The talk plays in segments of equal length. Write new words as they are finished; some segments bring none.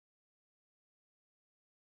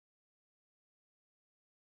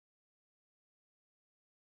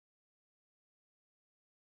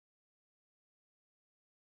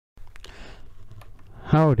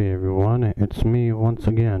Howdy everyone, it's me once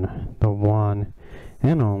again, the one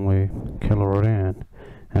and only Killer Rodan,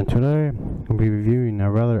 and today I'll be reviewing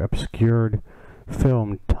a rather obscure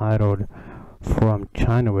film titled From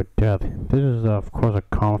China with Death. This is of course a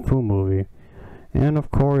Kung Fu movie, and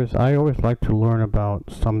of course I always like to learn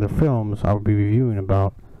about some of the films I'll be reviewing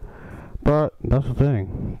about, but that's the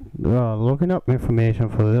thing, looking up information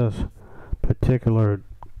for this particular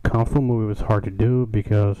Kung Fu movie was hard to do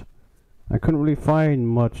because I couldn't really find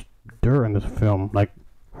much dirt in this film, like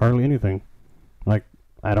hardly anything, like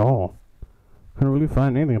at all. Couldn't really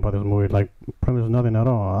find anything about this movie, like pretty much nothing at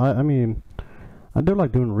all. I mean, I do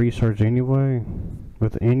like doing research anyway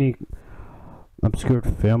with any obscure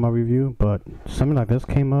film I review, but something like this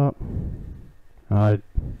came up. I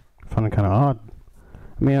found it kind of odd.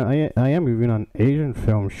 I mean, I am reviewing an Asian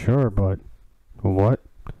film, sure, but what?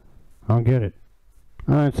 I don't get it.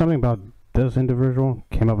 Something about this individual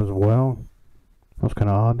came up as well. That was kind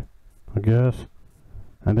of odd, I guess.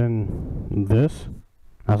 And then this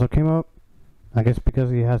also came up. I guess because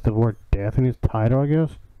he has the word death in his title, I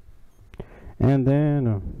guess. And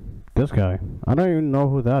then this guy. I don't even know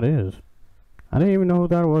who that is. I didn't even know who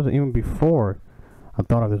that was even before I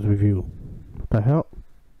thought of this review. What the hell?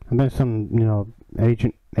 And then some,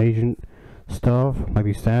 Asian stuff, like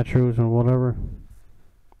these statues and whatever.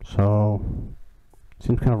 So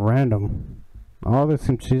seems kind of random. All this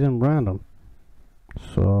seems random.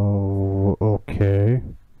 So okay.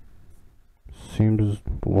 Seems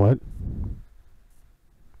what?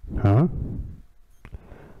 Huh?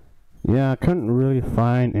 Yeah, I couldn't really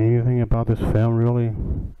find anything about this film really.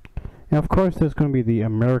 And of course there's gonna be the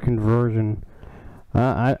American version.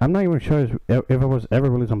 I'm not even sure if it was ever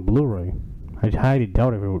released on Blu-ray. I highly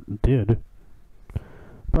doubt if it did.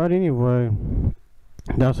 But anyway,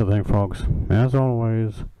 that's the thing, folks. As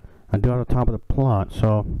always, I do have the top of the plot,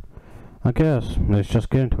 so I guess let's just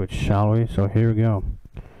get into it, shall we? So here we go.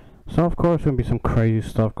 So of course there'll be some crazy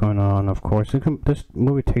stuff going on. Of course, this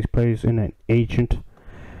movie takes place in an ancient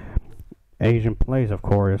Asian place, of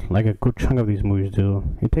course, like a good chunk of these movies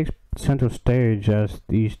do. It takes central stage as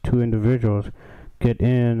these two individuals get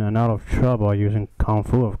in and out of trouble using Kung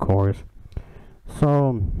Fu, of course.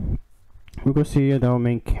 So we can see that our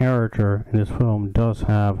main character in this film does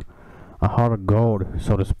have a heart of gold,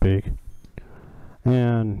 so to speak.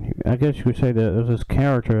 And I guess you could say that there's this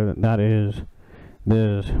character that is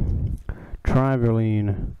this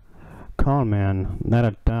traveling con man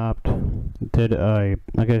that did I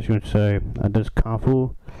guess you could say, this Kung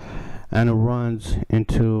Fu, and runs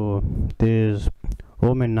into this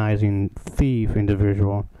womanizing thief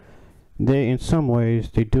individual. In some ways,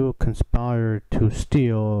 they do conspire to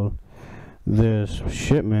steal this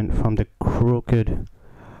shipment from the crooked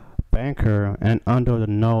banker and under the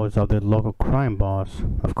nose of the local crime boss,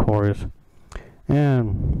 of course.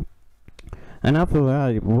 And after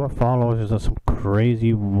that, what follows is some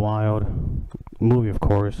crazy, wild movie, of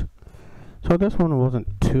course. So this one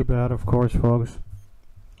wasn't too bad, of course, folks.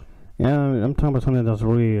 Yeah, I'm talking about something that's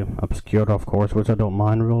really obscure, of course, which I don't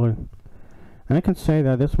mind really. And I can say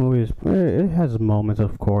that this movie it has moments,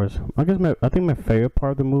 of course. I think my favorite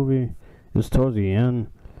part of the movie is towards the end.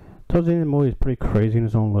 Towards the end of the movie is pretty crazy in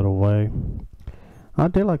its own little way. I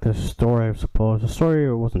did like the story, I suppose. The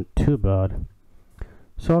story wasn't too bad.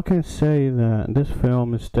 So I can say that this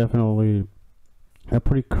film is definitely a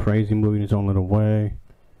pretty crazy movie in its own little way.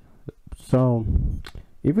 So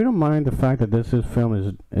if you don't mind the fact that this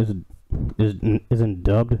film isn't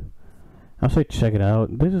dubbed, I'll say check it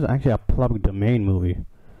out. This is actually a public domain movie.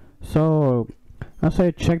 So I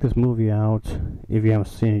say check this movie out if you haven't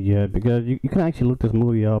seen it yet, because you can actually look this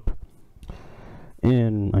movie up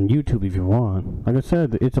on YouTube if you want. Like I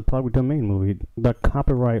said, it's a public domain movie. The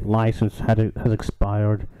copyright license has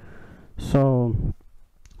expired, so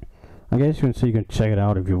I guess you can say you can check it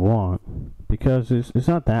out if you want, because it's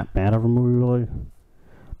not that bad of a movie really.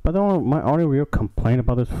 But my only real complaint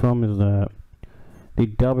about this film is that the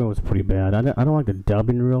dubbing was pretty bad. I don't like the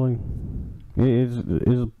dubbing really.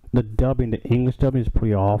 The dubbing, the English dubbing is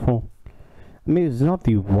pretty awful. I mean, it's not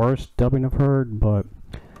the worst dubbing I've heard, but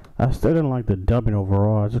I still didn't like the dubbing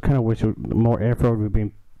overall. I just kind of wish more effort would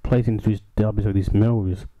be placed into these dubs of these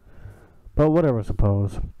movies. But whatever, I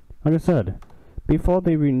suppose. Like I said, before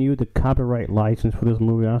they renew the copyright license for this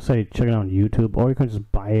movie, I say check it out on YouTube, or you can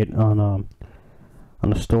just buy it on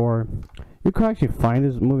the store. You can actually find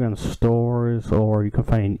this movie on stores, or you can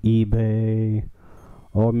find it on eBay,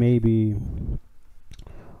 or maybe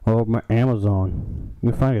Amazon. You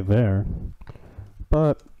can find it there.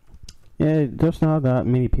 But yeah, there's not that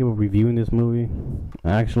many people reviewing this movie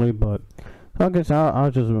actually, but So I guess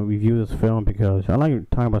I'll just review this film because I like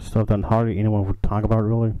talking about stuff that hardly anyone would talk about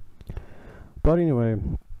really. But anyway,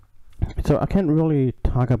 so I can't really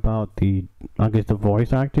talk about the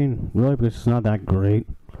voice acting really because it's not that great.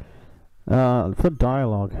 For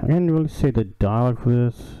dialogue, I can't really say the dialogue for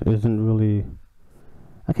this isn't really.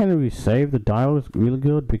 I can't really say if the dialogue is really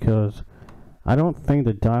good because I don't think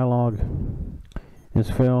the dialogue in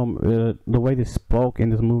this film, the way they spoke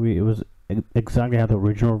in this movie, it was exactly how the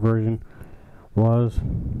original version was.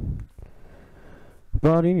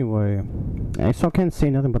 But anyway, I still can't say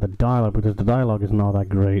nothing about the dialogue because the dialogue is not that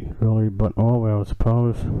great, really. But oh well, I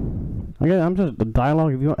suppose. Again, I'm just the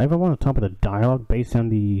dialogue. If you ever want to talk about the dialogue based on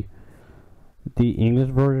the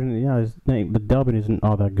English version, yeah, the dubbing isn't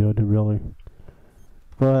all that good, really.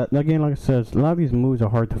 But again, like I said, a lot of these movies are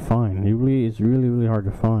hard to find. It's really hard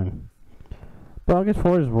to find. But I guess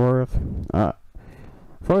for what it's worth, I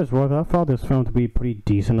found this film to be pretty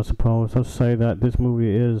decent, I suppose. I'll say that this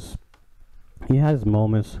movie is. He has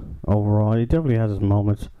moments overall. He definitely has his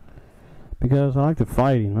moments because I like the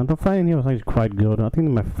fighting. And the fighting here was actually quite good. I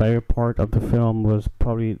think my favorite part of the film was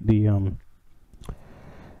probably the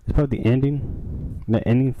it's probably the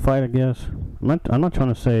ending fight. I guess I'm not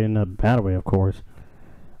trying to say in a bad way, of course.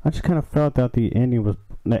 I just kind of felt that the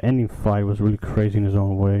ending fight was really crazy in his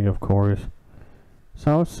own way, of course.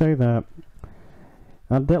 So I would say that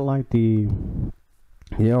I did like the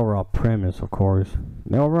overall premise, of course.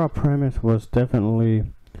 The overall premise was definitely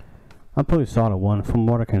a pretty solid one from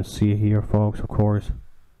what I can see here, folks, of course.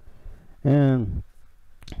 And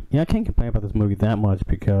yeah, I can't complain about this movie that much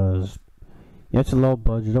because yeah, it's a low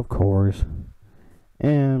budget, of course.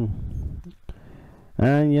 And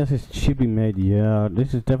yes, it's cheaply made. Yeah,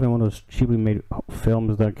 this is definitely one of those cheaply made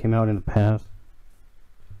films that came out in the past.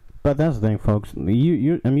 But that's the thing, folks. I'm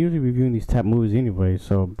usually reviewing these type of movies anyway,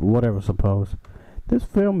 so whatever, suppose. This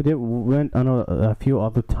film went on a few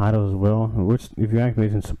other titles as well, which, if you ask me,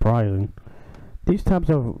 isn't surprising. These types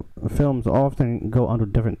of films often go under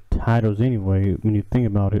different titles anyway, when you think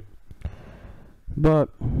about it. But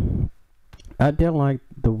I did like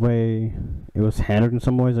the way it was handled in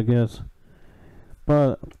some ways, I guess.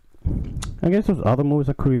 But I guess there's other movies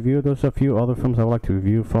I could review. There's a few other films I would like to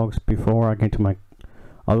review, folks, before I get to my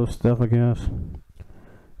other stuff, I guess.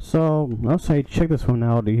 So I'll say check this one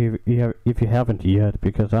out if you haven't yet,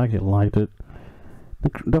 because I actually liked it.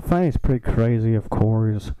 The fight is pretty crazy, of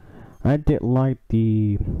course. I did like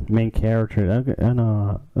the main character, and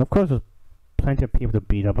of course there's plenty of people to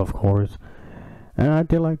beat up, of course. And I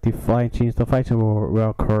did like the fight scenes. The fights were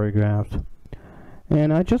well choreographed.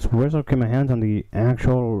 And I just wish I could get my hands on the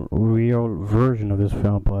actual real version of this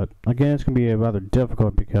film, but again, it's gonna be rather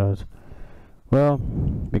difficult because. Well,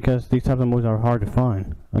 because these types of movies are hard to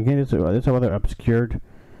find. Again, it's a rather obscured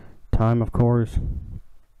time, of course.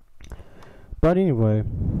 But anyway,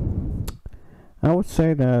 I would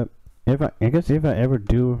say that if I ever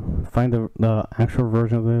do find the actual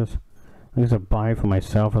version of this, I guess I'll buy it for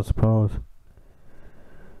myself, I suppose.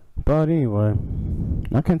 But anyway,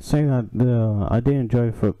 I can say that I did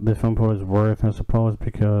enjoy the film for what it's worth, I suppose,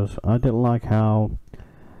 because I did like how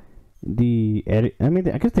the edit. I mean,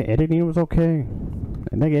 I guess the editing was okay.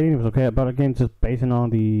 I think editing was okay, but again, just basing on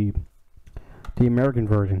the American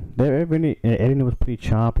version. The editing was pretty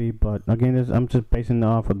choppy, but again, I'm just basing it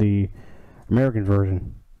off of the American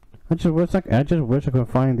version. I just wish I could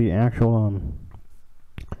find the actual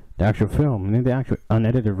film and then the actual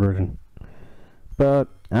unedited version. But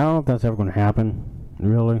I don't know if that's ever going to happen,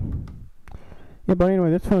 really. Yeah, but anyway,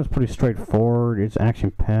 this film is pretty straightforward. It's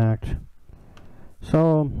action-packed.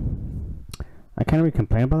 So, I can't really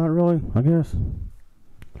complain about that, really, I guess.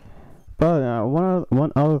 But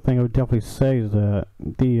one other thing I would definitely say is that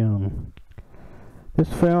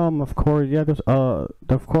this film, of course, yeah,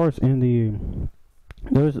 of course, there'll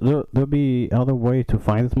be other ways to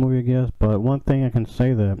find this movie, I guess. But one thing I can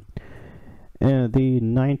say that the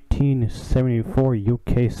 1974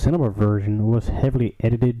 UK cinema version was heavily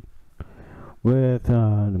edited, with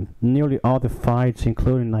nearly all the fights,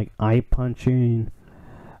 including like eye punching,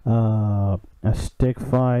 a stick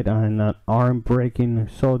fight, and arm breaking.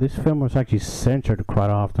 So this film was actually censored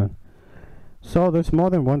quite often. So there's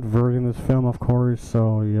more than one version of this film, of course.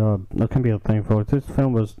 So yeah, that can be a thing, folks. This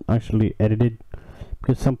film was actually edited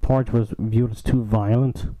because some parts was viewed as too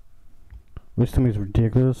violent, which to me is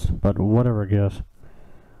ridiculous. But whatever, I guess.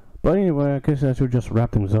 But anyway, I guess I should just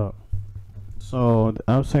wrap things up. So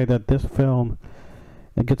I would say that this film,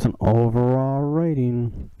 it gets an overall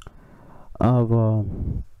rating of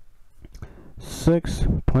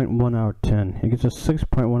 6.1 out of 10. It gets a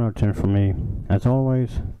 6.1 out of 10 for me. As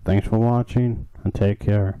always, thanks for watching and take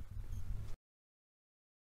care.